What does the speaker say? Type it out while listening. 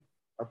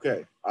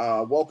Okay.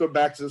 Welcome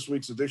back to this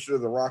week's edition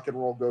of the Rock and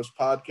Roll Ghost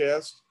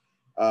podcast.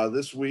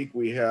 This week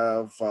we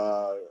have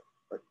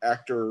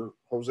actor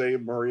Jose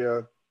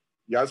Maria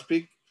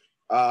Yazpic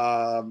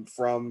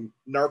from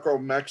Narco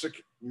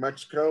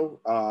Mexico.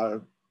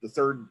 The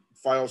third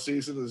final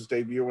season is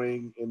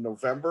debuting in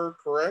November,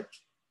 correct?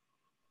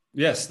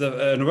 Yes,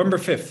 the November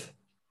 5th.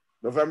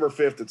 November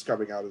 5th it's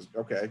coming out.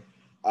 Okay.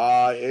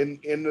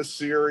 In the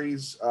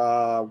series,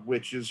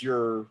 which is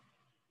your,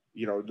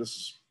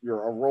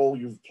 you're a role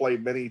you've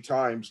played many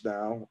times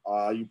now.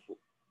 You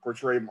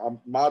portray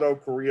Amado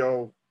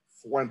Carrillo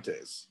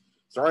Fuentes.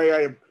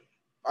 Sorry,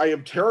 I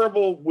am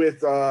terrible with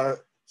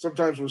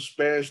sometimes with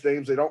Spanish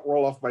names. They don't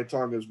roll off my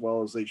tongue as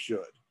well as they should.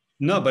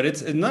 No, but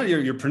it's not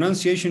your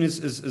pronunciation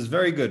is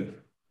very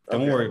good.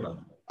 Don't worry about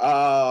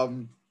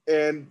it.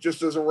 And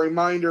just as a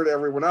reminder to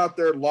everyone out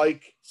there,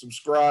 like,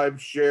 subscribe,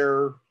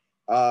 share,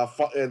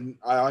 and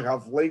I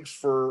have links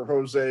for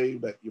Jose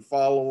that you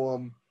follow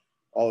him,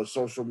 all his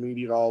social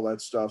media, all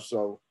that stuff.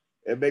 So,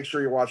 and make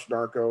sure you watch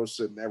Narcos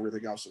and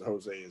everything else that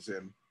Jose is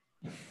in.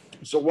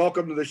 So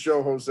welcome to the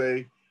show,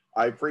 Jose.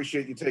 I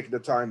appreciate you taking the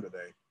time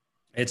today.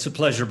 It's a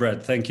pleasure,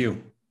 Brett. Thank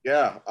you.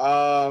 Yeah.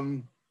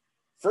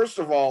 First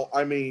of all,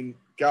 I mean,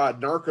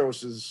 God,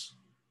 Narcos is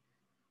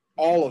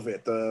all of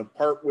it. The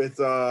part with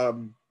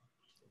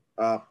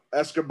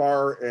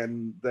Escobar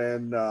and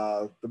then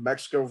the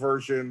Mexico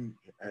version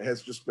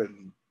has just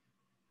been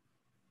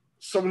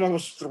some of the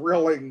most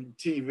thrilling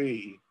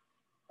TV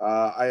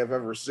I have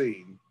ever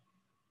seen.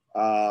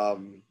 How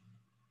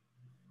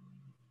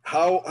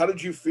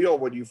did you feel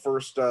when you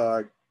first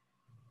got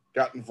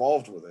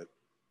involved with it?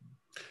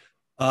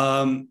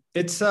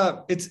 It's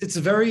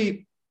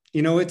very,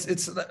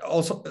 it's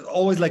also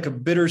always like a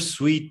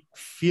bittersweet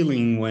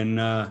feeling when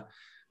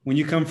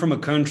you come from a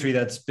country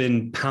that's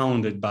been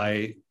pounded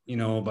by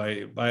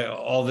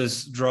all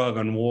this drug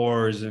on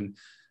wars and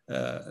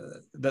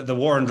the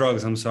war on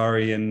drugs, I'm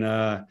sorry.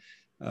 And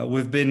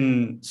we've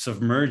been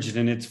submerged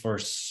in it for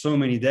so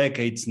many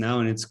decades now,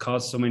 and it's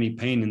caused so many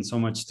pain and so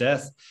much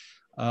death.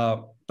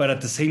 But at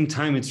the same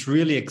time, it's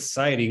really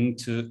exciting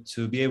to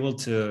be able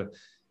to,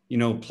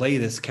 play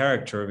this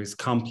character, this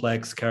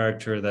complex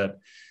character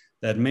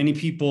that many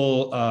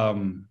people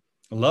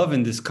love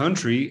in this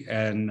country,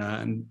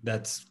 and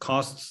that's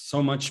caused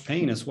so much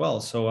pain as well.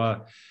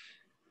 So,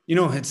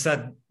 it's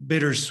that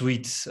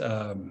bittersweet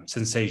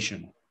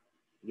sensation.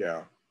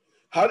 Yeah.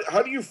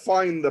 How do you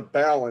find the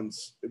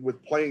balance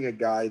with playing a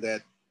guy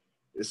that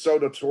is so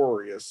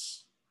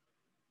notorious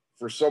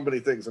for so many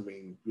things? I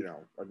mean,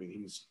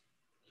 he's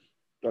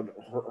done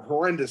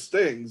horrendous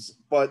things,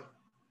 but,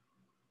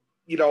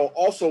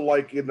 also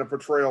like in the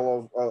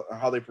portrayal of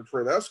how they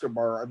portrayed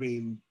Escobar, I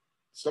mean,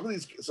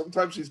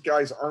 sometimes these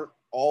guys aren't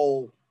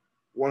all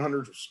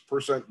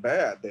 100%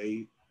 bad.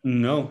 They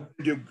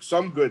do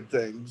some good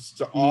things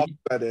to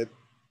offset it.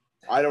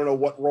 I don't know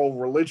what role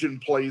religion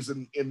plays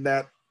in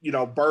that,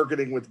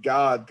 bargaining with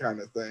God kind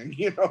of thing,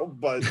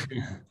 but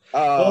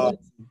well,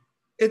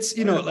 it's,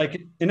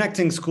 like in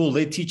acting school,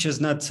 they teach us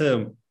not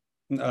to,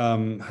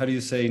 how do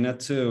you say, not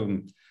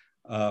to,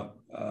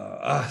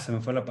 se me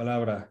fue la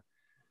palabra.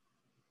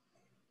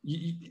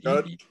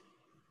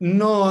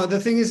 No, the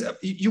thing is,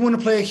 you want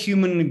to play a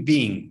human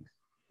being,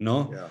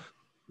 no? Yeah.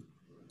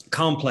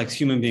 Complex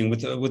human being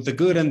with the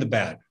good and the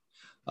bad.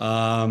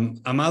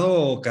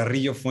 Amado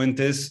Carrillo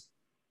Fuentes,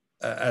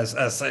 as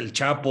El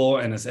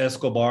Chapo and as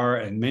Escobar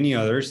and many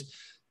others,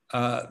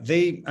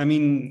 they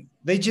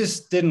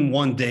just didn't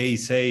one day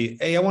say,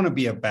 hey, I want to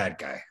be a bad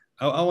guy.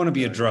 I want to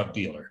be a drug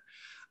dealer.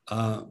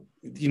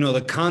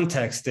 The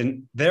context,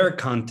 in their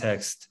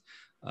context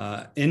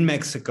in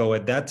Mexico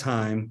at that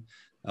time,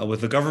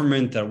 with the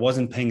government that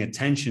wasn't paying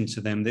attention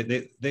to them,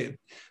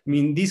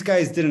 these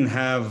guys didn't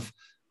have,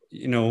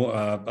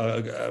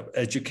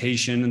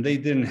 education, and they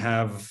didn't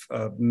have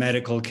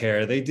medical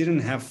care. They didn't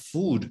have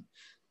food,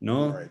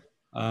 Right.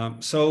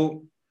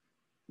 So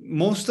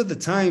most of the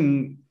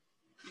time,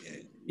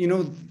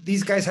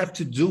 these guys have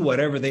to do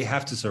whatever they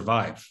have to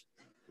survive.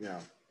 Yeah.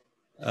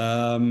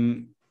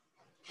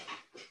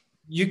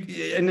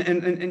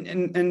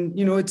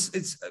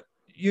 It's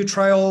you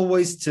try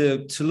always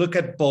to look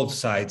at both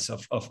sides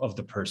of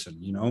the person,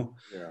 Yeah.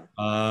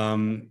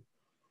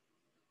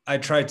 I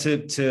try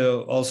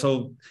to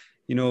also,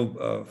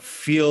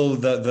 feel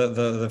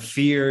the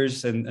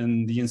fears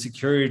and the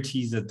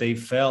insecurities that they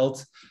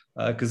felt,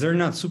 because they're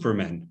not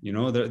Supermen,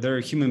 they're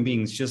human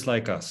beings just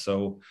like us.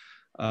 So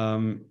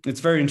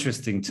it's very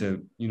interesting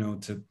to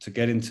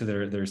get into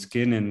their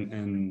skin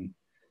and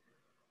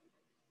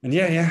I'm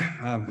ya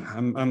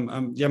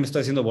me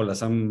estoy haciendo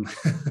bolas.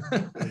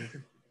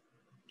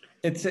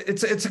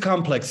 It's a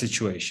complex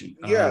situation.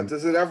 Yeah.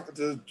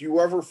 Do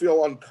you ever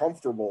feel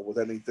uncomfortable with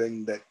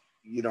anything that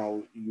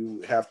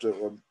you have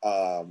to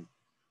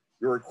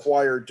you're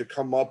required to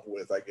come up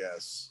with, I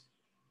guess?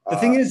 The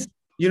thing is,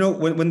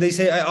 when they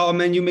say, oh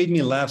man, you made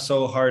me laugh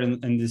so hard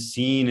in this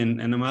scene,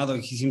 and Amado,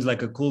 he seems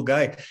like a cool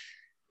guy.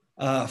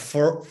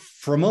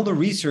 From all the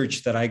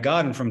research that I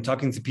got and from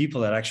talking to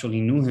people that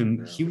actually knew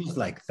him, he was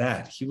like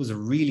that. He was a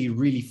really,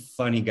 really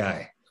funny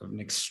guy. an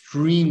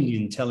extremely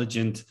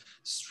intelligent,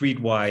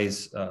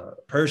 streetwise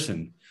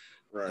person,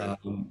 Right.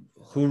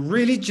 who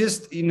really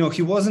just, he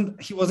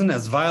wasn't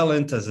as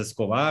violent as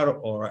Escobar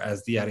or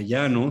as the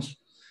Arellanos.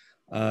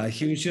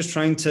 He was just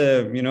trying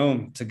to,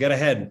 to get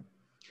ahead.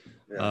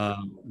 Yeah.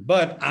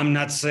 But I'm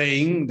not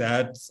saying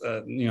that,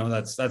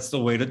 that's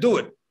the way to do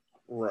it.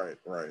 Right.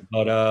 Right.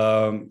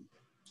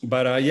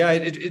 But yeah,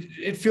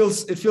 it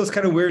feels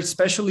kind of weird,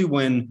 especially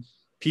when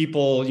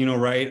people,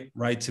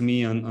 write to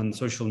me on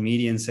social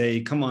media and say,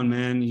 "Come on,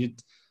 man,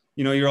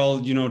 you're all,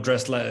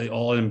 dressed like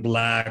all in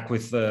black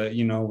with,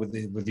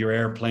 with your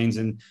airplanes,"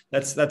 and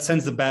that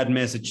sends a bad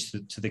message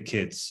to the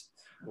kids.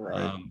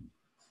 Right.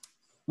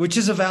 Which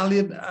is a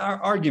valid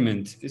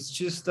argument. It's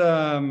just,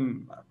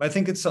 I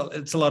think it's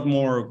a lot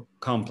more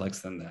complex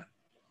than that.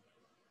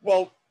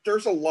 Well,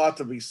 there's a lot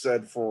to be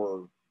said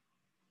for,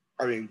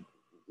 I mean,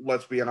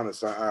 let's be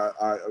honest,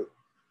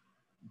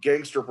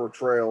 gangster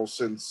portrayal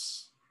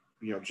since,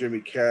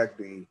 Jimmy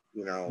Cagney,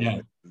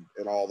 Yeah.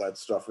 and all that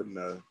stuff in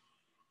the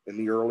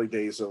early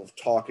days of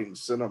talking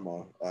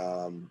cinema,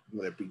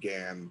 when it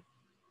began,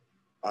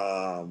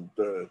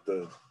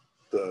 the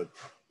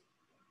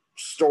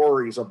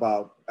stories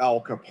about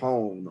Al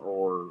Capone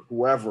or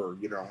whoever,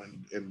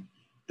 and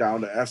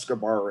down to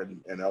Escobar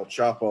and El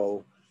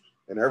Chapo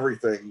and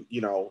everything,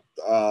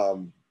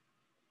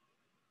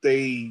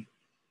 they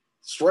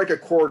strike a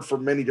chord for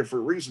many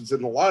different reasons.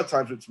 And a lot of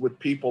times it's with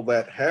people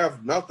that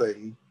have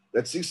nothing,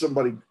 that see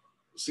somebody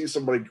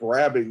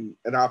grabbing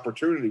an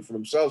opportunity for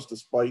themselves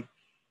despite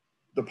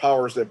the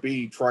powers that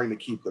be trying to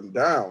keep them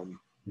down.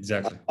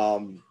 Exactly.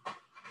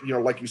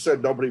 Like you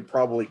said, nobody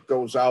probably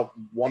goes out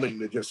wanting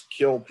to just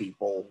kill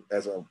people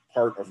as a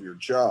part of your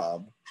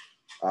job.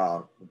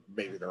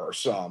 Maybe there are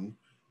some,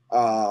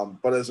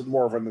 but as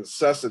more of a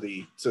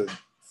necessity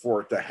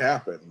for it to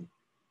happen,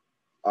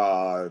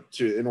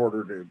 in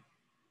order to.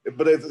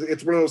 But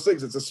it's one of those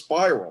things. It's a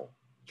spiral.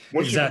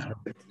 Once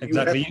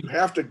exactly. You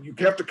have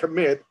to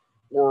commit,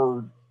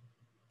 or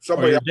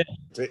somebody else.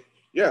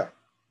 Yeah.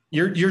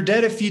 You're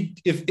dead if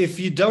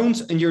you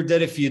don't, and you're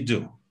dead if you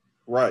do.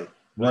 Right.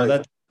 Well,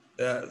 that.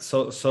 It's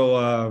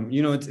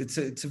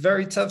a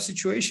very tough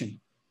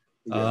situation.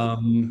 Yeah.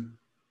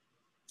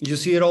 You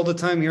see it all the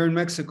time here in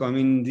Mexico. I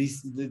mean,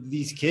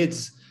 these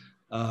kids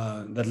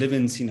that live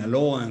in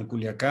Sinaloa and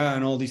Culiacán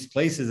and all these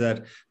places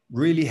that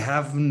really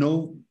have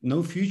no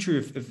future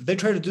if they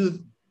try to do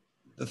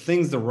the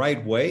things the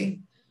right way.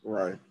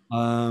 Right.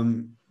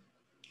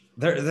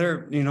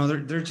 They're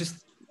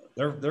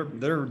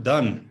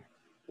done.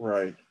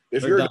 Right.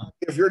 If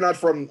you're not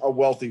from a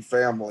wealthy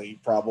family,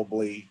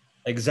 probably.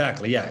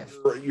 Exactly. Yeah.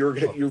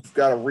 You've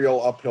got a real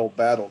uphill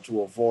battle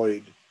to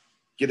avoid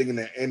getting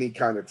into any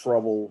kind of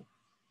trouble,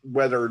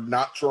 whether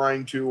not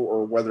trying to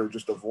or whether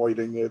just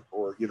avoiding it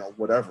or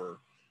whatever.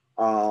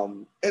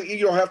 And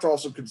you'll have to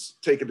also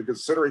take into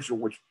consideration,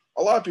 which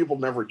a lot of people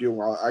never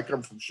do. I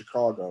come from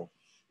Chicago,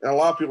 and a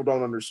lot of people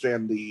don't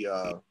understand the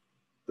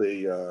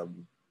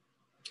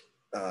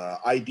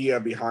idea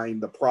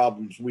behind the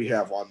problems we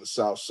have on the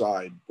South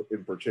Side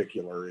in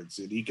particular. It's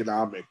an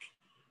economic.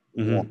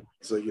 Mm-hmm.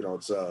 So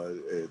it's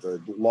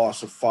the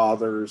loss of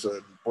fathers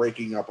and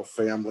breaking up of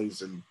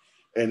families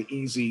and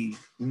easy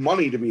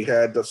money to be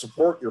had to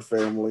support your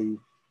family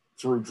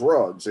through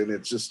drugs, and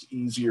it's just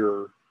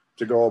easier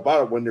to go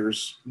about it when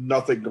there's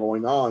nothing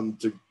going on.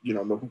 To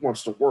who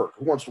wants to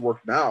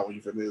work now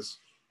even is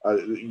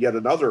yet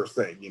another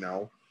thing,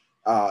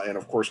 and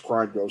of course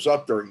crime goes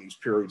up during these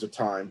periods of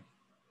time.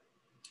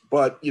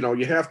 But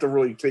you have to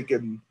really take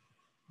in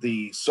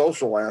the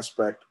social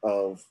aspect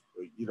of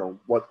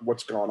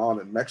what's gone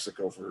on in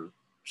Mexico for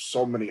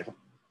so many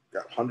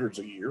hundreds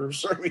of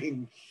years. I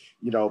mean,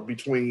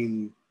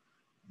 between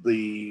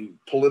the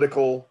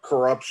political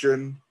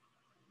corruption,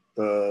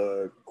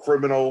 the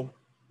criminal,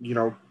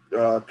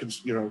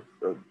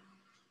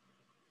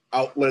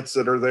 outlets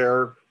that are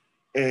there,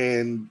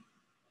 and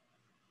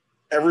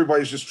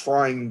everybody's just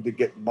trying to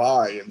get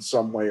by in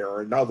some way or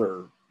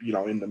another,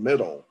 in the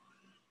middle.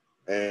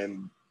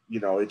 And,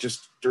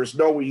 there's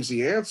no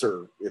easy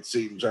answer, it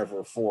seems,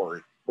 ever for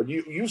it. But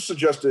you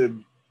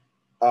suggested,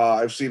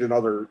 I've seen in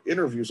other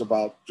interviews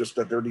about just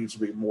that there needs to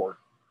be more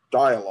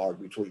dialogue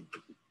between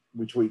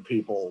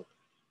people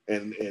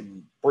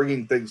and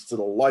bringing things to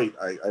the light,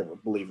 I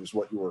believe is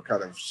what you were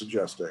kind of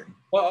suggesting.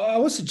 Well, I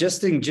was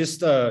suggesting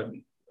just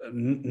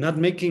not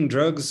making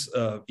drugs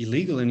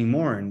illegal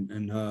anymore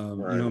and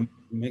right.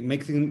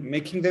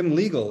 making them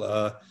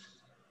legal.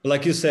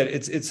 Like you said,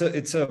 it's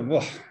a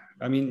well,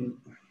 I mean,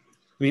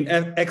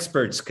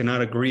 experts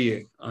cannot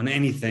agree on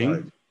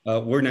anything.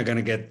 Right. We're not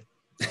going to get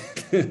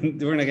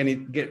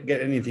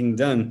anything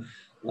done.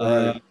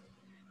 Right.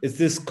 It's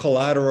this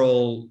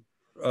collateral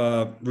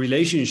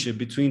relationship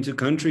between two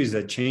countries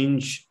that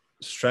change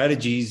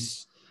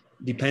strategies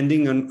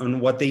depending on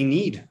what they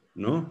need.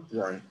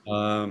 Right.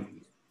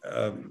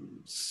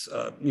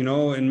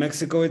 In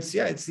Mexico,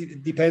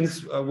 it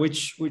depends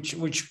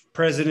which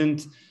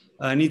president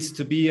needs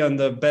to be on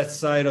the best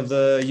side of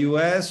the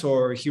U.S.,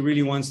 or he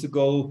really wants to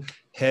go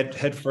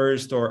head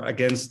first or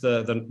against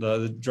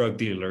the drug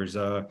dealers.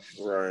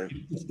 Right.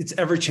 It's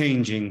ever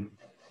changing,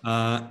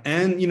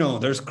 and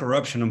there's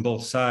corruption on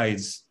both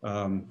sides.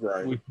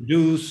 Right. We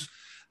produce.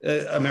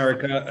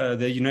 America,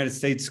 the United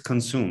States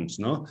consumes,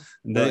 no?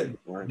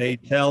 They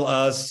tell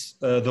us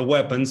the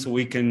weapons so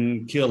we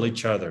can kill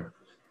each other.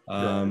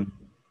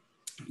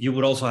 You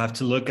would also have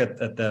to look at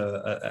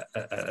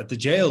the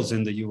jails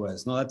in the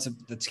U.S. No,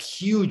 that's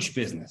huge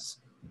business.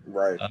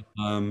 Right.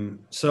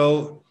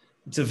 So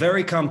it's a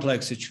very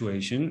complex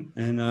situation,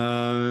 and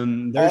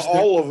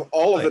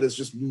all of it is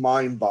just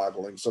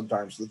mind-boggling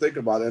sometimes to think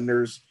about. And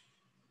there's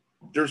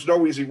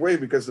no easy way,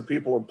 because the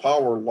people in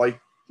power like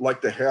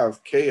to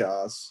have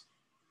chaos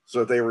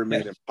so that they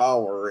remain in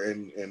power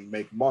and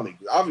make money.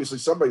 Obviously,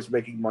 somebody's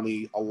making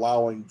money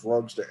allowing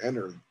drugs to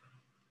enter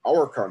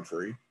our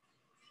country,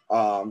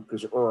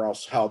 or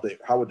else how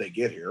would they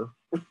get here?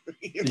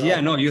 Yeah,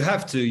 no, you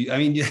have to. I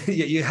mean,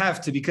 you have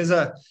to, because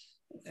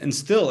and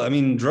still, I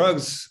mean,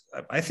 drugs.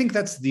 I think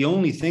that's the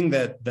only thing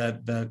that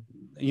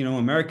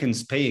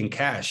Americans pay in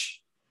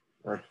cash.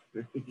 Right.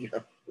 Yeah.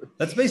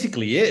 That's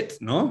basically it,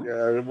 no?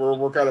 Yeah,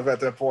 we're kind of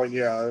at that point.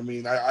 Yeah, I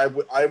mean, I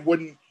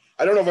wouldn't.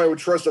 I don't know if I would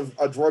trust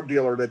a drug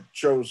dealer that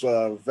chose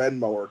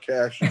Venmo or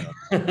cash.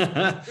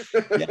 Yeah,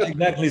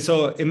 exactly.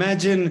 So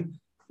imagine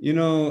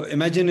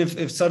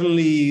if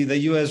suddenly the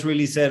U.S.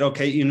 really said,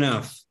 okay,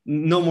 enough,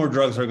 no more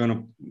drugs are going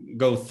to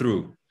go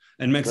through,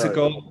 and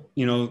Mexico,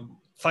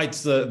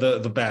 fights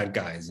the bad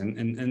guys,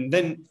 and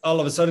then all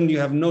of a sudden you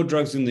have no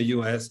drugs in the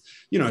U.S.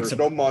 There's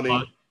no money.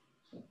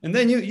 And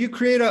then you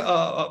create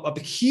a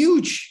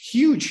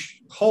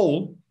huge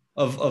hole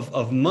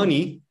of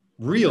money,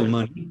 real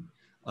money,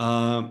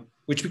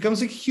 which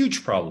becomes a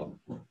huge problem.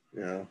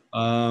 Yeah.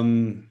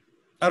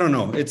 I don't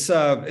know. It's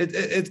a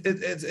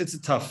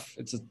tough.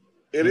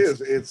 It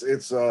is.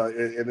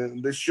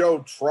 And this show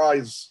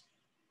tries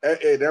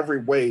in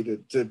every way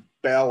to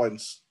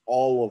balance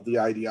all of the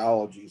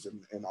ideologies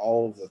and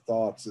all of the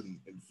thoughts and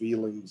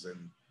feelings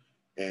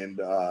and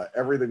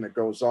everything that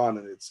goes on.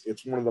 And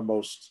it's one of the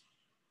most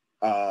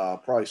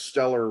probably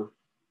stellar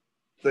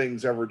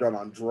things ever done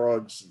on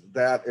drugs.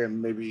 That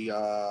and maybe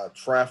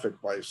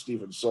Traffic by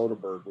Steven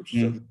Soderbergh, which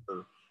is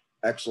another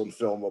excellent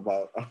film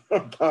about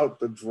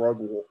the drug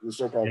war, the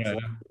so-called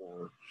drug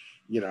war.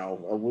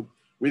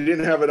 We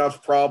didn't have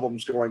enough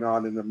problems going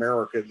on in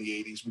America in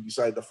the 80s. We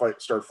decided to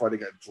start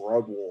fighting a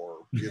drug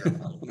war.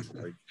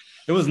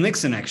 It was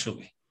Nixon,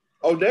 actually.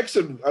 Oh,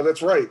 Nixon. Oh,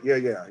 that's right. Yeah.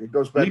 It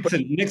goes back.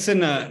 Nixon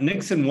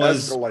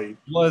was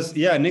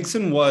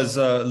Nixon was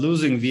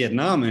losing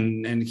Vietnam,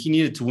 and he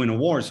needed to win a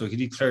war, so he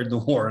declared the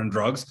war on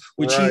drugs,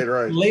 which he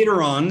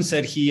later on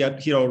said he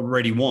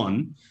already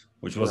won,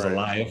 which was a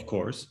lie, of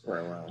course.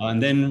 Right.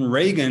 And then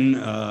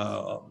Reagan,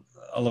 all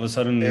of a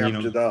sudden,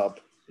 amped it up.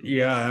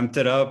 Yeah, amped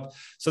it up.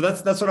 So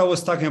that's what I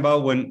was talking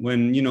about when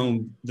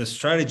the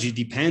strategy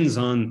depends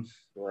on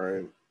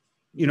on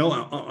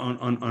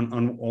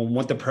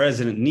what the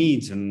president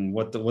needs and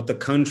what the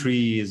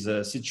country's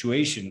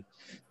situation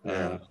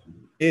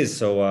is.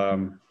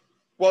 So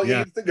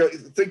you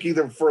think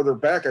even further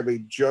back. I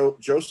mean,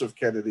 Joseph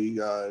Kennedy,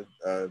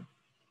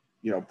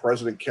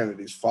 President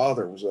Kennedy's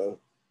father was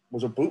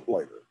a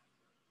bootlegger.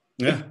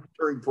 Yeah,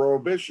 during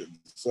Prohibition.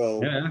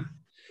 So yeah.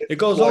 It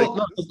goes all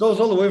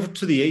the way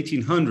to the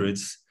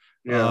 1800s.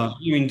 Yeah.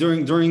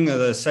 During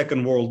the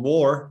Second World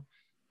War,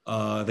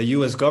 the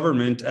U.S.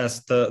 government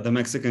asked the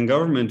Mexican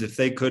government if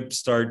they could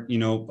start,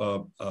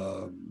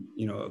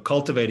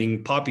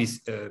 cultivating poppies,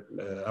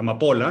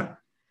 amapola,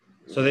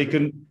 so they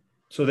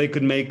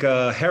could make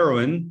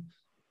heroin,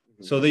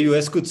 so the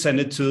U.S. could send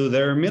it to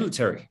their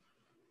military.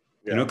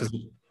 Because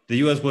the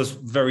U.S. was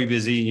very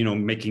busy,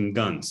 making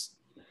guns.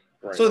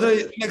 Right. So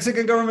the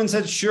Mexican government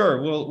said, "Sure,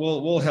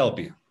 we'll help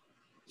you."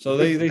 So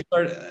they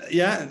started,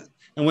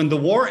 and when the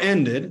war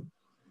ended,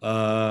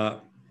 the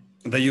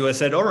U.S.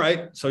 said, "All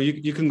right, so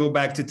you can go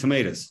back to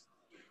tomatoes."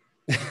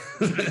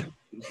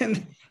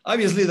 And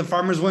obviously the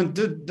farmers went,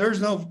 "Dude,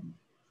 there's no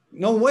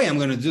way I'm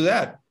going to do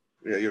that."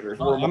 Yeah, there's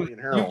more money in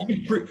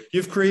heroin.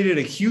 You've created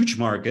a huge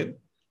market.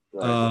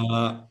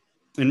 Right.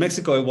 In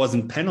Mexico, it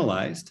wasn't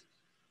penalized.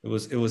 It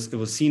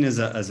was seen as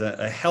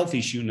a health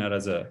issue, not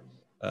as a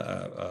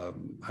how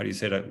do you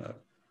say that, a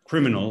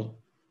criminal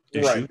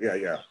issue.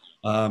 Right. Yeah.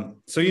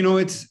 So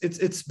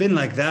it's been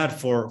like that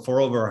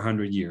for over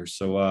 100 years.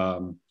 So I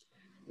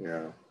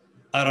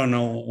don't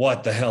know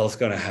what the hell is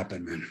gonna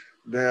happen, man.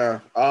 Yeah.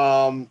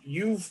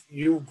 You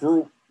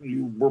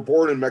were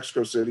born in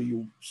Mexico City.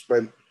 You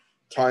spent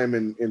time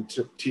in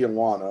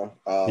Tijuana,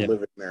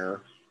 living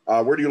there.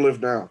 Where do you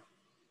live now?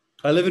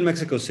 I live in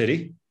Mexico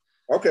City.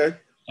 Okay.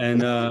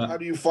 And how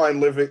do you find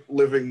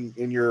living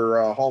in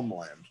your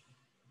homeland?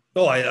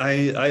 Oh,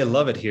 I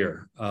love it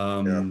here.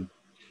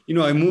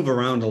 I move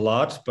around a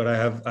lot, but I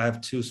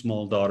have two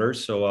small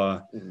daughters,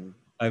 so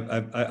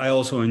I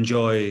also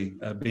enjoy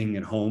being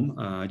at home.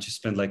 I just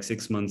spent like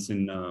 6 months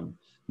in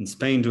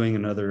Spain doing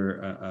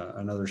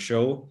another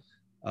show,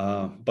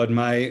 But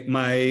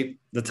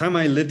the time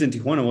I lived in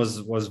Tijuana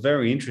was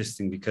very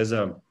interesting because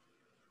I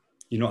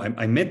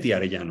met the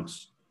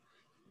Arellanos,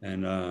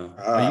 and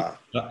Ah,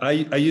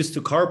 I used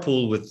to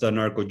carpool with the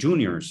Narco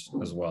Juniors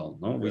as well.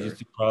 No, we okay. used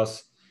to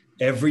cross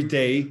every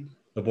day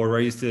the border.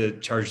 I used to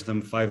charge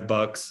them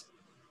 $5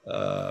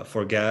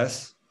 for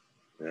gas,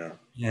 Yeah.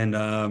 and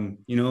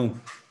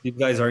these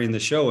guys are in the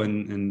show,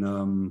 and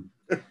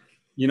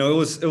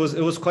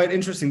it was quite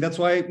interesting. That's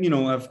why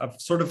I've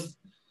sort of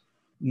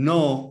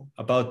know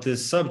about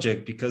this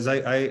subject because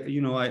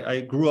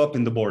I grew up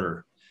in the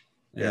border,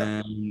 Yeah.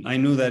 and I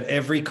knew that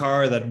every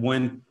car that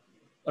went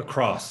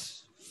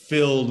across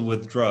filled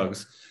with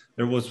drugs,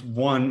 there was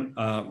one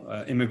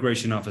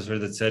immigration officer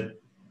that said,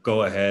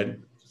 "Go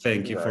ahead,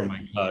 thank you for Right.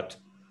 my cut."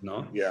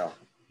 No, Yeah.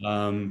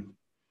 um,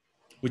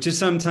 which is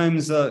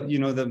sometimes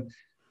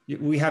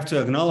we have to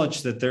acknowledge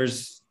that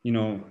there's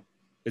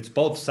it's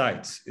both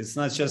sides. It's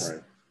not just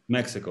Right.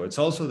 Mexico; it's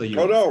also the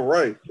Oh U.S. no.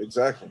 Right.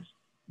 Exactly.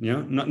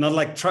 Not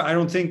like I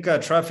don't think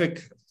traffic.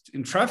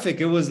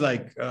 It was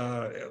like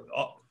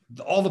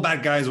all the bad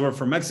guys were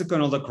from Mexico,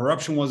 and all the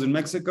corruption was in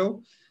Mexico,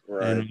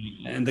 and Right.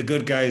 and the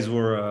good guys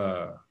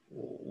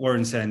were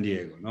in San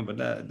Diego. No, but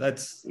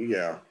that's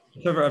Yeah.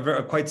 quite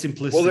Well,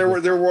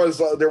 simplistic.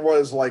 there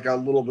was like a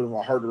little bit of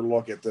a harder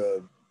look at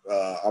the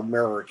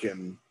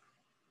American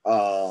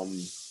um,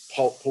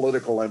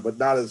 political end, but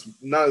not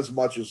as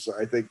much as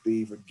I think they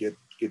even get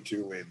to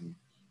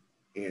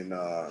in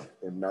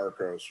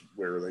Narcos,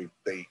 where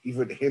they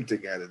even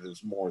hinting at it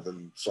is more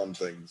than some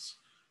things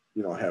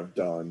have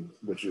done,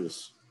 which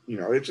is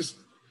it just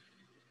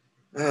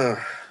uh,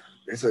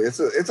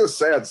 it's a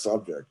sad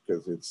subject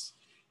because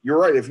you're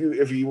right. If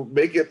you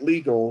make it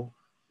legal,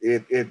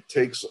 it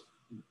takes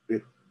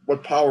it.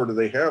 What power do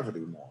they have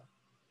anymore?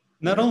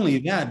 You Not know, only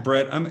that,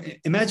 Brett.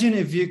 Imagine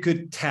if you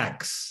could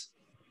tax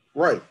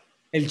right,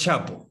 El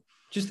Chapo.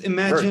 Just right,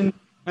 imagine.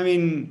 I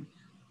mean,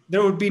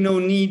 there would be no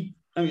need.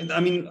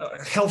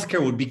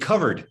 Healthcare would be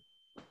covered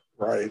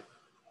right,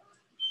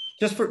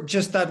 just for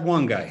just that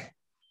one guy.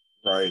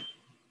 right.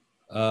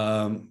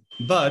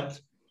 But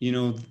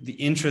the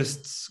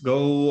interests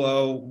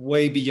go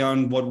way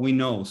beyond what we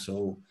know.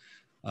 So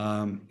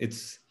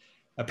it's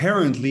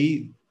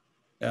apparently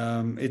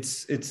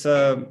it's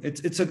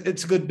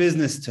a good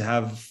business to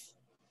have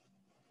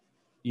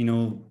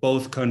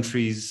both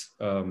countries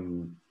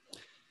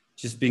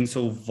just being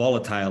so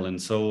volatile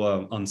and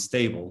so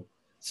unstable,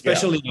 Yeah,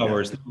 especially yeah,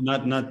 ours,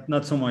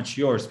 not so much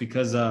yours,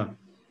 because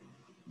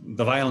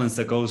the violence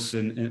that goes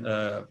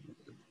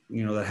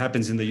that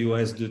happens in the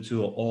U.S. due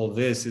to all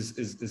this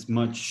is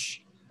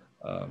much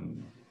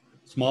um,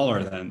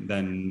 smaller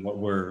than what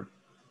we're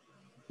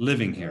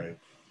living here.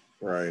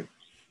 right, right.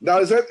 Now,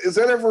 is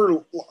that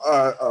ever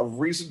a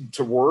reason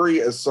to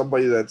worry as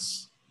somebody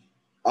that's,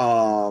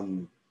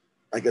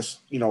 I guess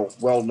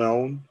well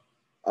known?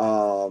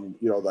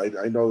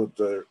 I know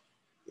that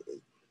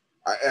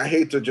I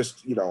hate to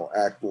just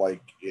act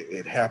like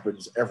it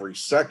happens every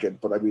second,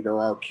 but I mean there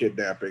are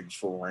kidnappings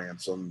for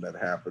ransom that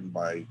happen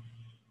by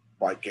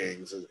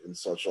gangs and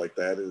such like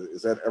that.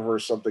 Is that ever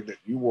something that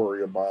you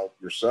worry about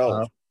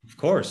yourself? Of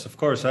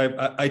course,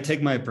 I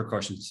take my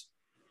precautions.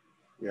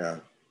 Yeah.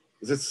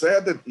 Is it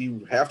sad that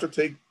you have to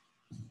take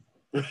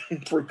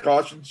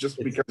precautions just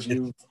It's, because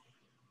it's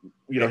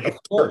hit of a certain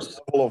course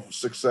level of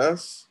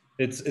success?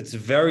 it's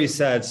very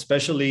sad,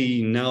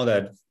 especially now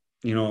that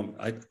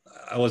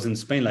I was in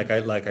Spain, like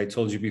I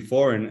told you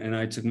before, and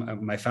I took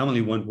my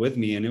family went with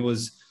me, and it was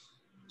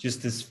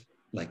just this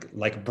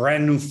like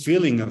brand new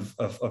feeling of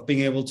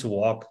being able to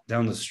walk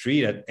down the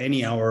street at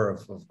any hour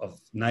of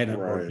night or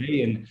Right.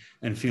 day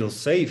and feel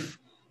safe,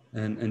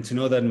 and to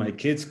know that my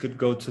kids could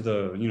go to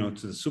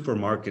the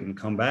supermarket and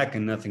come back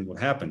and nothing would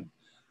happen.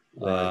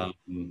 Right.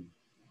 um,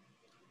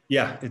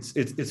 yeah,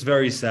 it's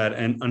very sad,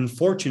 and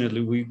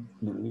unfortunately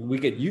we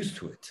get used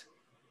to it.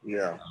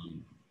 Yeah.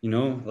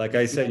 Like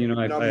I said,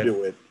 Numb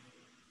to it.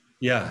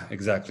 yeah,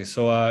 exactly.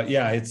 So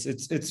yeah,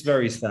 it's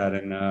very sad,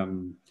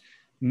 and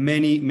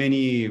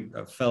many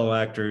fellow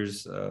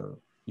actors,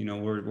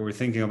 we're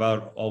thinking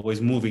about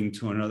always moving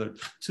to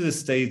the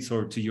States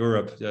or to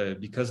Europe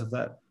because of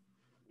that.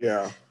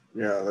 Yeah.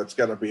 Yeah. That's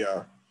got to be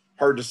a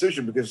hard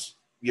decision because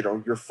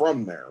you're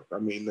from there. I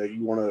mean, that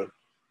you want to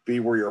be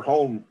where your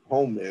home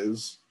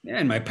is. Yeah,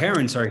 and my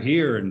parents are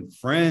here, and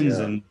friends,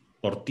 Yeah. and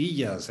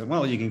tortillas. And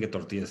well, you can get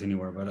tortillas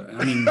anywhere, but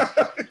I mean,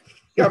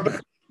 Yeah,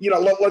 but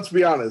let's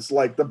be honest.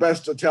 Like the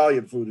best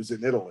Italian food is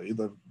in Italy.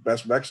 The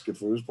best Mexican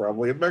food is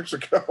probably in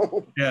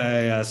Mexico.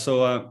 yeah.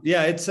 So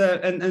yeah, it's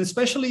and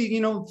especially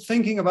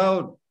thinking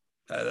about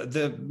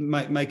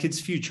my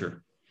kids'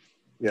 future.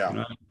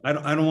 Yeah, I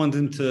don't want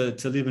them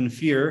to live in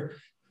fear.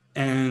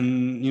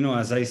 And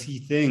as I see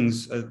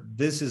things,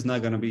 this is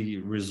not going to be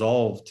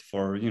resolved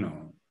for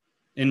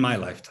in my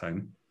lifetime.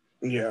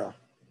 yeah,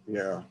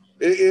 yeah.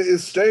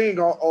 Is staying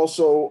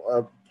also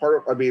a part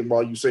of? I mean,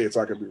 well, you say it's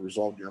not going to be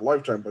resolved in your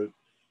lifetime, but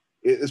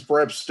is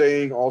perhaps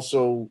staying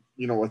also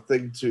a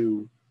thing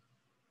to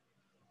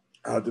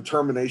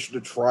determination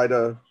to try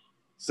to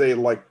say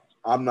like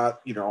I'm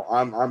not, you know,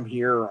 I'm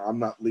here. I'm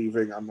not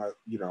leaving. I'm not,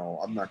 you know,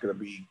 I'm not going to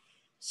be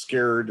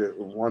scared to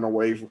run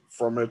away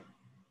from it.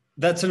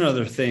 That's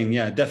another thing.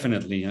 Yeah,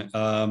 definitely.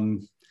 I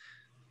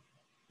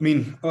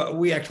mean,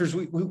 we actors,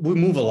 we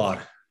move a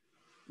lot.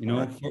 You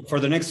know, for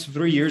the next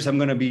 3 years, I'm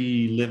going to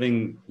be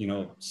living, you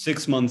know,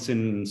 6 months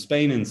in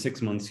Spain and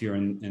 6 months here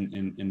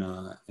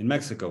in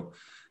Mexico.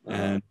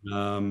 And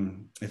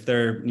if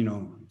there, you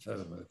know, if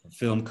a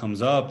film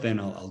comes up, then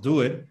I'll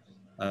do it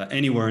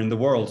anywhere in the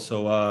world.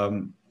 So,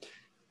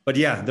 but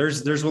yeah,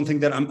 there's one thing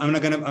that I'm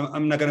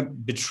not gonna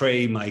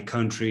betray my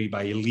country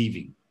by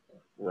leaving.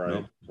 Right,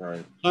 you know?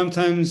 right.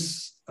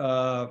 Sometimes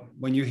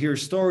when you hear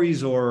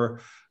stories or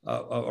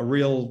a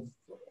real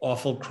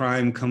awful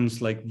crime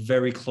comes like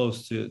very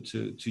close to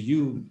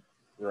you,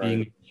 Right.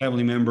 being a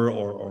family member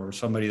or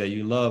somebody that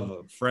you love,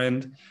 a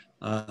friend,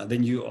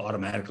 then you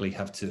automatically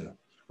have to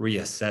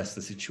reassess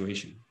the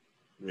situation.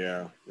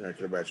 Yeah, I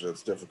can imagine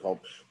that's difficult.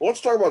 Well,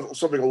 let's talk about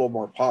something a little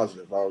more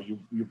positive.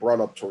 You brought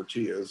up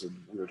tortillas, and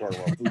we were talking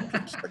about food for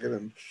a second,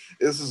 and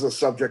this is a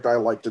subject I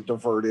like to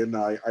divert in.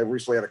 I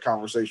recently had a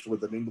conversation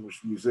with an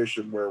English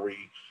musician where we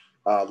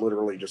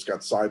literally just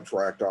got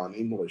sidetracked on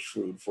English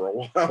food for a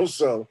while.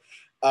 So,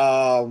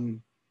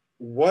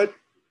 what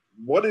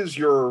is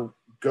your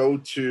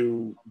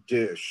go-to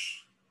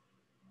dish?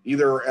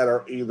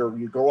 Either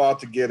you go out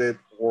to get it,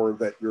 or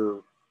that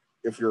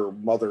if your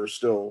mother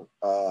still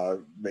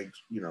makes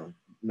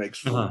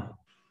food.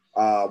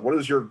 What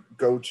is your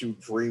go-to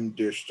dream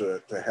dish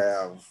to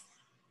have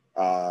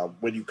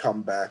when you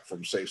come back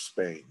from, say,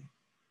 Spain?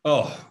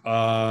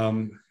 Tacos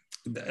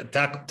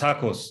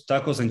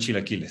and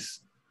chilaquiles.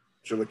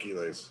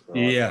 Chilaquiles.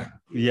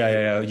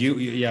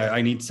 Yeah.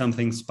 I need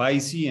something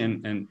spicy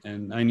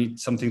and I need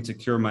something to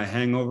cure my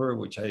hangover,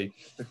 which I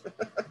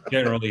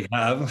generally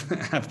have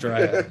after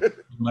I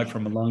come back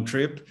from a long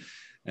trip.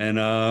 And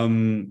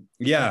and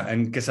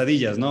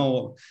quesadillas.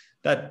 No,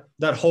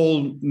 that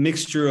whole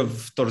mixture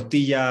of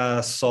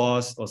tortilla,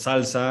 sauce or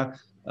salsa,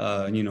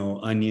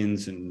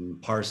 onions and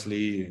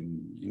parsley,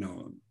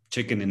 and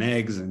chicken and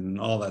eggs and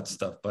all that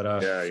stuff. But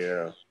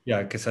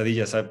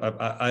quesadillas.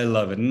 I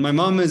love it. And my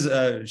mom is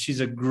she's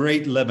a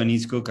great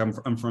Lebanese cook.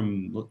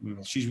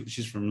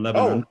 She's from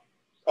Lebanon.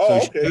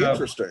 Okay,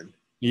 interesting.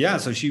 Yeah,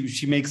 so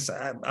she makes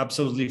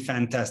absolutely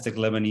fantastic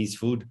Lebanese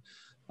food.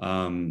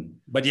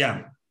 But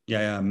yeah,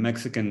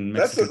 Mexican.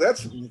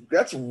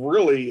 That's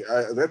really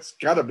that's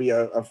got to be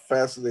a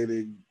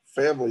fascinating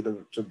family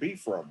to be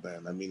from.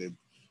 Then I mean,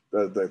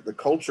 the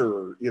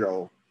culture,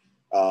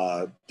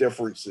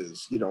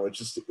 differences.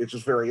 It's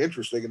just very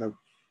interesting.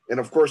 And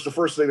of course, the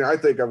first thing I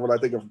think of when I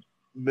think of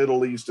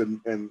Middle East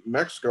and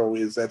Mexico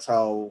is that's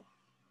how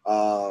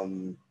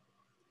El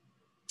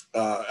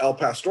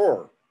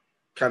Pastor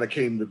kind of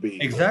came to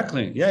be.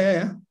 Exactly.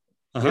 Yeah.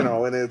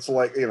 And it's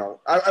like,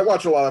 I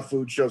watch a lot of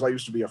food shows. I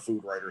used to be a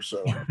food writer,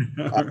 so,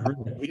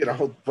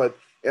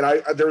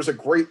 there's a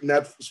great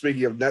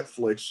speaking of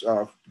Netflix,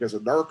 because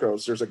of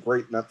Narcos, there's a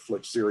great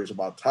Netflix series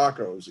about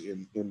tacos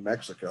in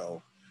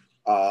Mexico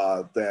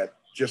that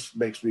just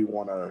makes me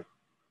want to,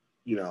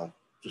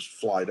 just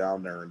fly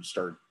down there and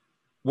start.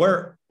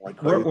 Where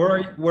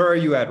are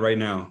you at right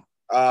now?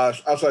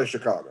 Outside of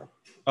Chicago.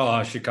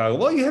 Oh, Chicago.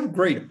 Well, you have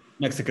great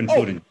Mexican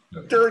food in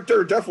Chicago.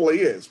 There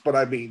definitely is, but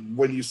I mean,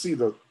 when you see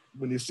the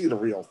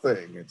real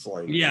thing, it's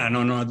like,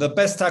 no. The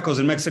best tacos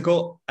in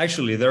Mexico,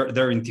 actually,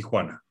 they're in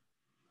Tijuana.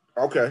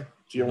 Okay,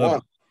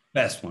 Tijuana.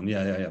 Best one,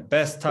 yeah.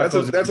 Best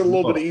tacos. That's a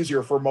little bit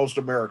easier for most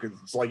Americans.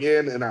 It's like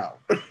in and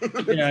out.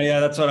 yeah.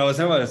 That's what I was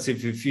saying about it.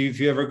 If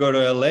you ever go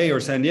to LA or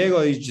San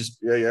Diego, you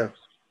just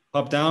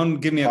pop down,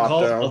 give me a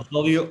call. Down.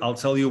 I'll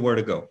tell you where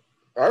to go.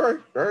 All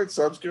right,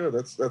 sounds good.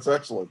 That's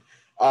excellent.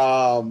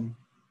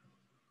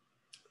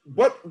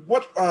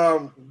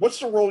 What's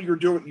the role you're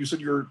doing? You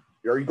said are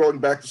you going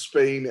back to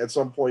Spain at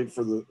some point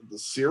for the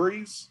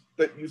series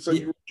that you said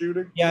you were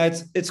shooting? Yeah,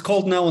 it's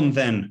called Now and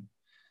Then.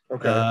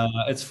 Okay.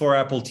 It's for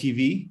Apple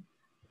TV.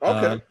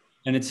 Okay.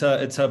 And it's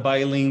a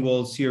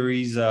bilingual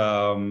series.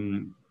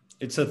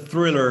 It's a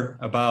thriller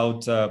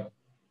about.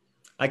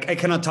 I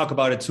cannot talk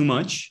about it too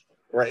much.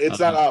 Right, it's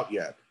not out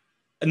yet.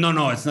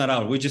 No, it's not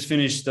out. We just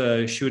finished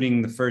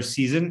shooting the first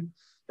season.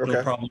 Okay.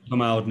 It'll probably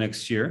come out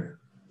next year.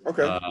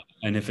 Okay.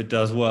 And if it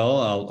does well,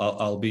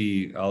 I'll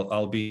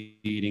be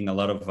eating a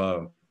lot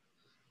of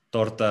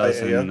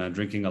tortas and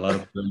drinking a lot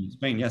of beer in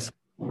Spain. Yes.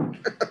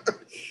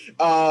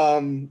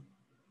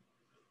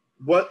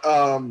 What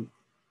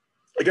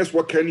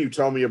can you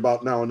tell me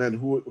about Now and Then?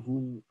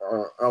 Who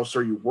else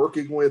are you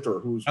working with, or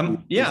who's?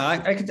 We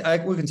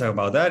can talk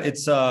about that.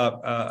 It's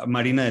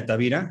Marina de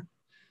Tavira,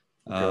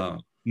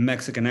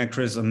 Mexican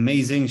actress,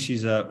 amazing.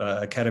 She's a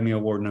Academy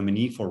Award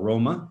nominee for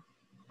Roma.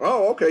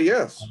 Oh, okay,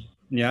 yes.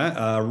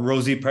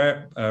 Rosie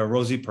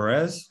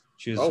Perez.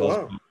 She's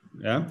also,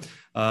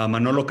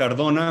 Manolo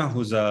Cardona,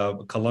 who's a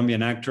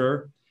Colombian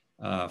actor,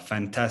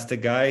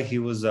 fantastic guy. He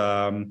was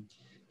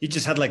he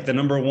just had like the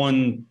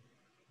 #1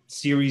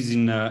 series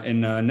in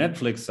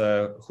Netflix,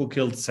 Who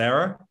Killed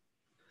Sarah.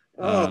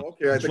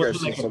 Okay. I think I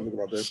saw something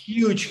about this.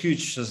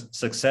 Huge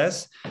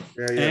success.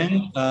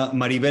 And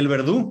Maribel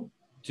Verdú,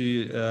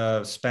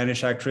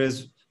 Spanish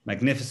actress,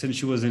 magnificent.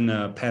 She was in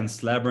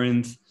Pan's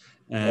Labyrinth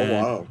and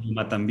wow.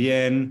 Roma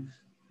También.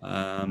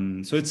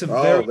 So it's a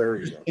Oh, very there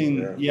you go.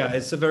 interesting, yeah,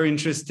 it's a very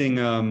interesting.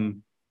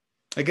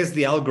 I guess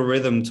the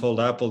algorithm told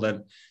Apple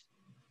that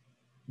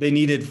they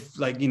needed,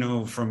 like,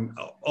 from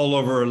all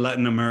over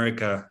Latin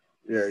America,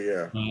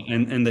 Yeah.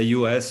 and the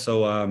US.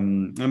 So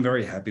I'm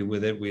very happy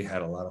with it. We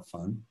had a lot of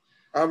fun.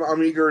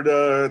 I'm eager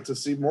to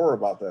see more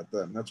about that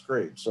then. That's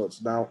great. So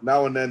it's now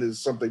and then is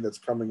something that's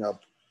coming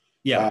up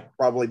Yeah.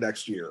 probably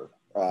next year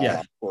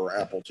Yeah. for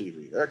Apple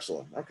TV.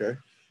 Excellent. Okay.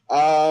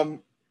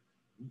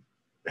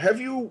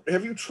 Have you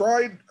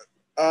tried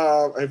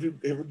have you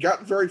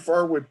gotten very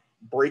far with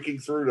breaking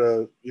through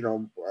to,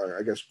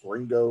 I guess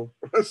gringo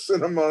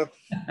cinema,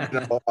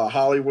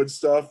 Hollywood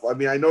stuff? I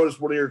mean, I noticed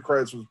one of your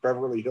credits was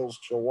Beverly Hills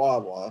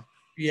Chihuahua.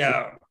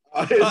 Yeah.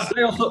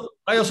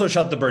 I also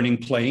shot The Burning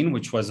Plane,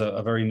 which was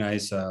a very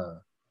nice.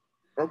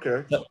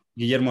 Okay.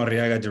 Guillermo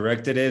Arriaga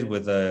directed it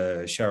with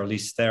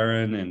Charlize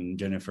Theron and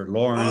Jennifer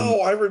Lawrence.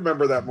 Oh, I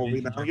remember that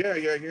movie now.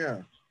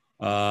 Yeah.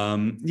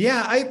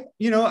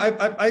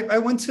 I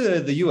went to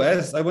the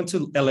US. I went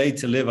to LA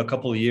to live a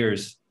couple of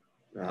years.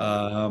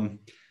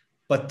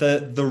 But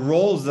the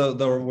roles that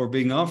were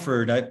being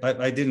offered,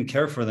 I didn't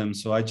care for them.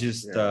 So I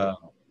just I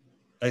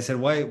said,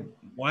 why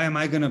am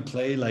I gonna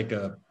play like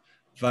a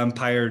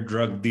vampire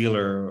drug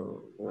dealer?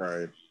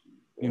 Right.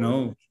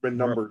 It's been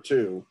number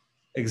 2.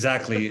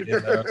 Exactly.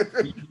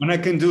 When I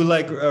can do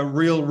like a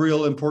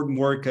real important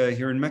work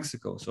here in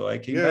Mexico. So I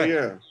came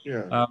back.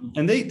 Yeah.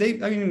 And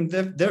I mean,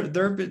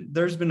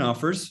 there's been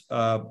offers,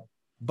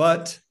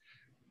 but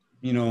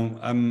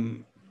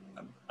I'd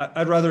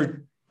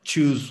rather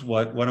choose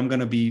what I'm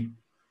going to be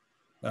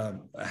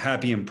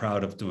happy and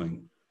proud of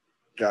doing.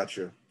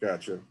 Gotcha.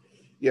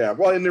 Yeah.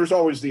 Well, and there's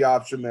always the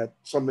option that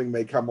something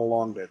may come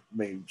along that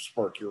may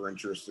spark your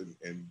interest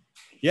in.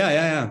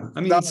 Yeah.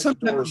 I mean,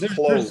 doors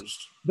closed.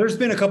 There's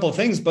been a couple of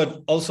things,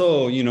 but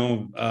also,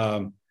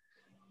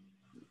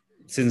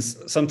 since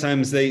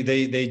sometimes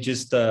they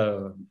just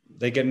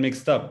they get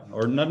mixed up,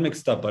 or not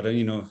mixed up, but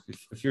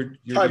if you're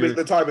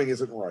the timing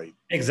isn't right.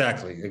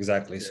 Exactly.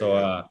 Yeah,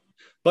 so,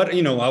 but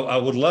I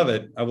would love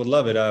it.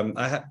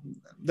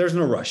 There's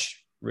no rush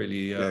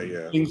really.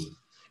 Things,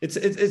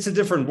 it's a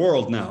different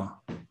world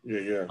now.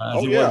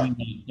 Yeah.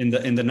 In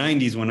the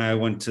 90s when I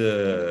went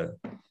to,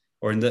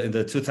 or in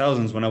the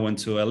 2000s when I went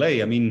to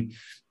LA. I mean,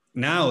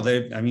 now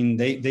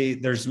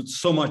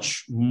there's so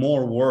much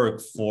more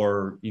work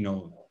for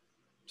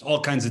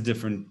all kinds of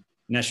different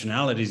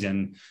nationalities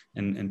and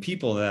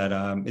people that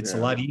it's a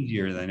lot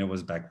easier than it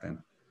was back then.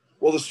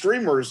 Well, the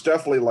streamers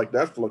definitely, like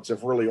Netflix,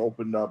 have really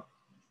opened up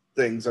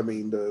things. I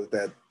mean,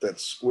 that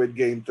Squid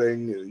Game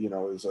thing,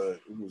 was a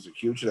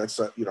huge. That's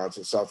it's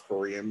a South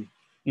Korean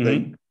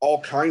thing.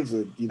 All kinds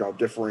of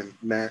different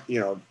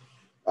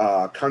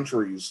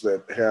countries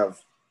that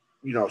have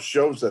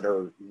shows that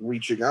are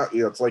reaching out.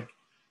 It's like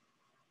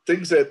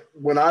things that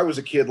when I was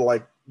a kid,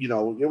 like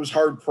it was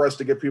hard pressed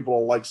to get people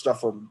to like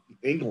stuff from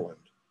England.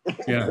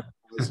 Yeah.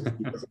 Because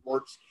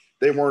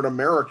they weren't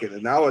American,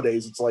 and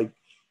nowadays it's like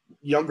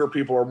younger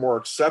people are more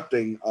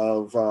accepting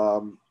of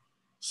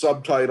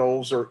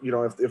subtitles, or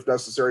if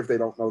necessary, if they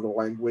don't know the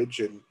language,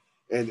 and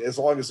as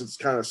long as it's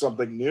kind of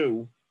something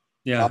new,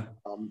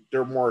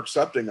 they're more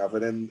accepting of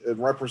it, and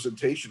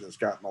representation has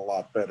gotten a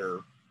lot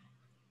better.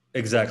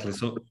 Exactly.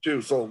 So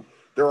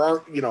there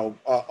aren't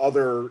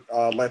other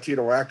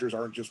Latino actors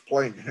aren't just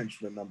playing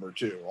henchman number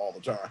 2 all the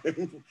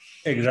time.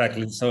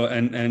 Exactly. So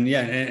and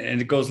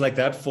it goes like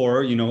that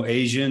for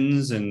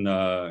Asians and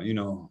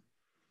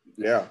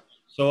Yeah.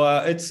 So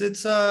it's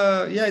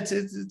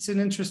an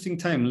interesting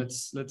time.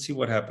 Let's see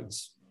what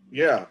happens.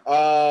 Yeah.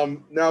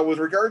 Now with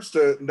regards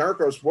to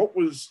Narcos,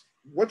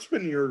 what's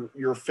been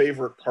your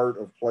favorite part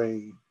of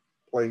playing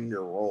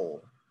your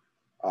role?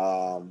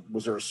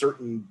 Was there a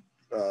certain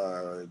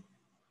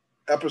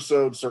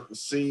episode, certain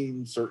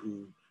scene,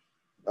 certain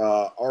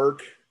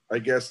arc, I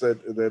guess,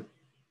 that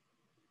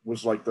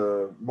was like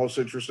the most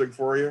interesting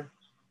for you?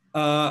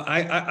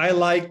 I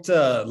liked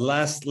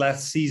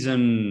last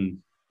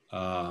season.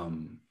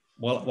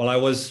 While I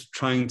was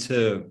trying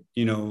to,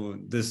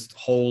 this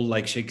whole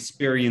like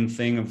Shakespearean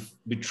thing of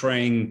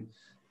betraying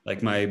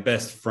like my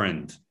best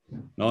friend,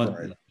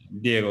 Right.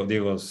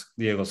 Diego's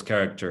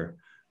character.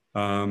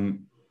 I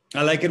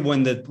like it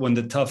when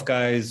the tough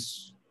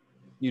guys,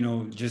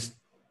 just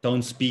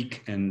don't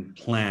speak and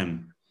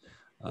plan.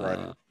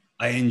 Right.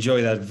 I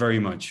enjoy that very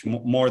much,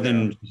 more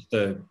than just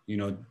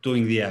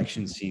doing the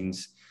action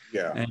scenes.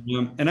 Yeah.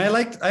 And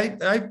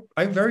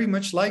I very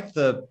much like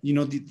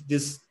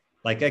this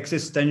like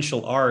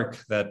existential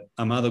arc that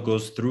Amado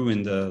goes through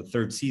in the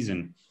 3rd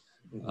season.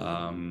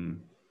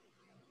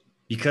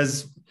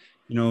 Because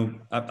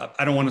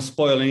I don't want to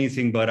spoil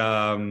anything, but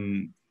have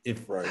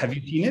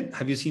you seen it?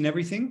 Have you seen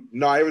everything?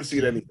 No, I haven't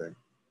seen anything.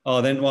 Oh,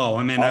 then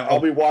I mean, I'll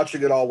be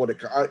watching it all when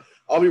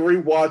I'll be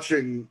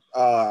rewatching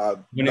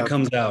when it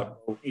comes out.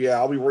 Yeah,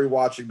 I'll be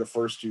rewatching the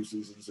first 2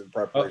 seasons in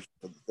preparation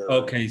for the 3rd.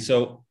 Okay,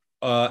 so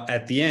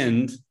at the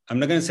end, I'm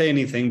not going to say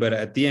anything, but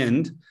at the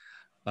end,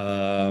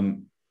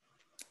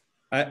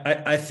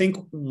 I think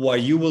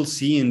what you will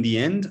see in the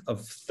end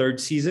of third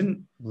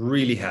season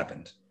really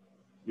happened.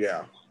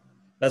 Yeah.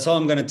 That's all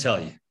I'm going to tell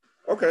you.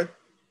 Okay.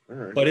 All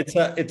right. But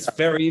it's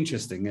very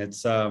interesting.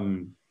 It's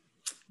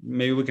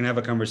maybe we can have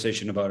a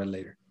conversation about it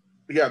later.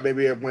 Yeah,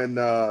 maybe when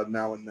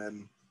now and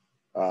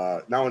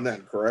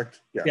then,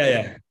 correct? Yeah.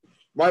 Yeah.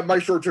 My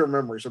short-term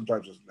memory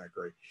sometimes isn't that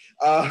great.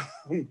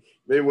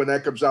 Maybe when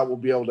that comes out, we'll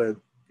be able to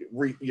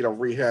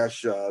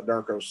rehash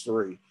Narcos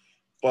 3.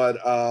 But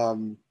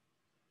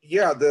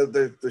yeah,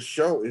 the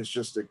show is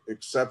just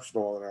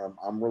exceptional, and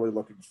I'm really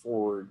looking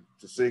forward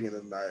to seeing it.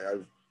 And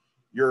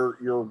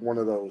you're one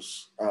of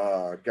those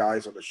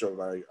guys on the show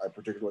that I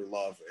particularly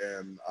love.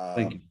 And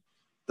Thank you.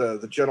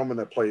 The gentleman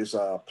that plays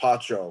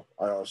Pacho,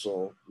 I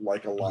also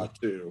like a lot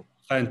too.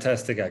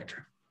 Fantastic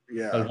actor.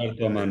 Yeah.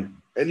 Alberto Amon.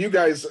 And you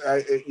guys,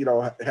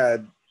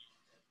 had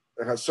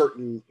a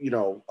certain,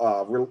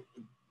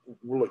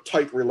 really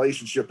tight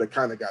relationship that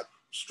kind of got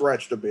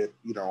stretched a bit,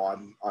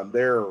 on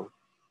their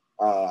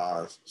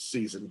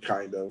season,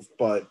 kind of.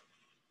 But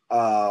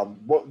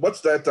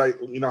what's that?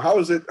 How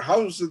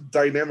is the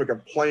dynamic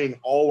of playing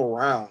all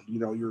around?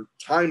 Your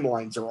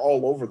timelines are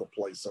all over the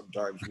place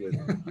sometimes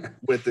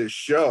with this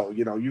show.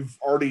 You've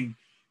already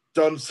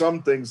done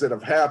some things that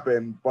have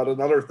happened, but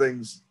in other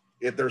things,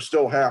 they're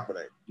still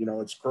happening.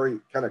 It's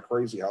kind of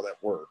crazy how that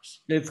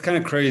works. It's kind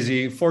of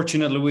crazy.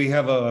 Fortunately, we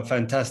have a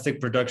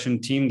fantastic production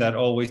team that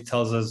always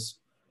tells us,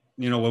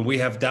 when we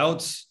have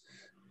doubts,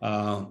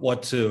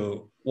 what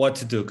to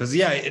do. Because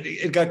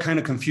it got kind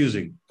of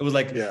confusing. It was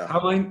like,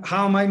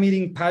 how am I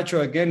meeting Pacho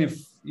again if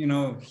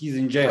he's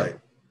in jail?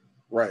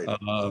 Right.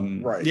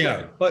 Right.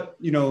 Yeah, but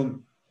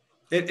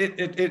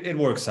it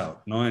works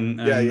out.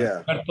 And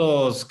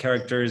Alberto's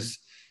characters,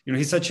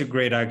 he's such a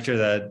great actor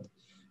that.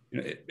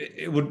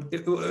 It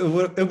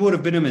would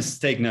have been a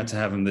mistake not to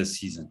have him this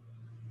season.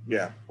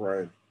 Yeah,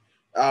 right.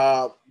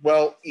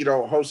 Well,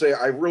 Jose,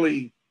 I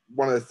really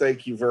want to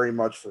thank you very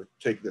much for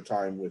taking the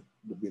time with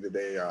me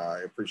today.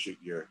 I appreciate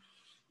you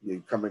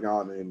coming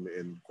on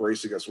and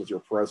gracing us with your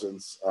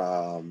presence.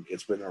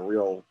 It's been a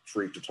real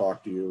treat to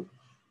talk to you.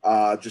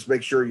 Just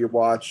make sure you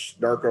watch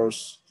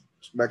Narcos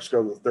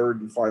Mexico. The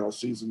third and final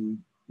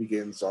season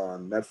begins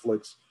on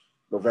Netflix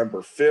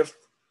November 5th.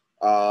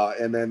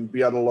 And then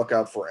be on the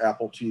lookout for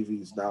Apple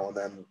TVs now and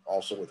then,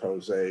 also with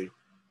Jose,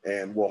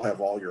 and we'll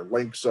have all your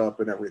links up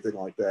and everything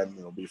like that, and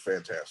it'll be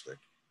fantastic.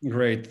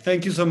 Great.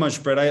 Thank you so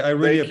much, Brett. I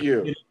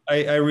really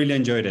I really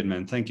enjoyed it,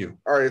 man. Thank you.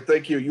 All right.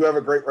 Thank you. You have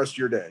a great rest of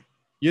your day.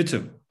 You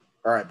too.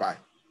 All right. Bye.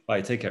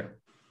 Bye. Take care.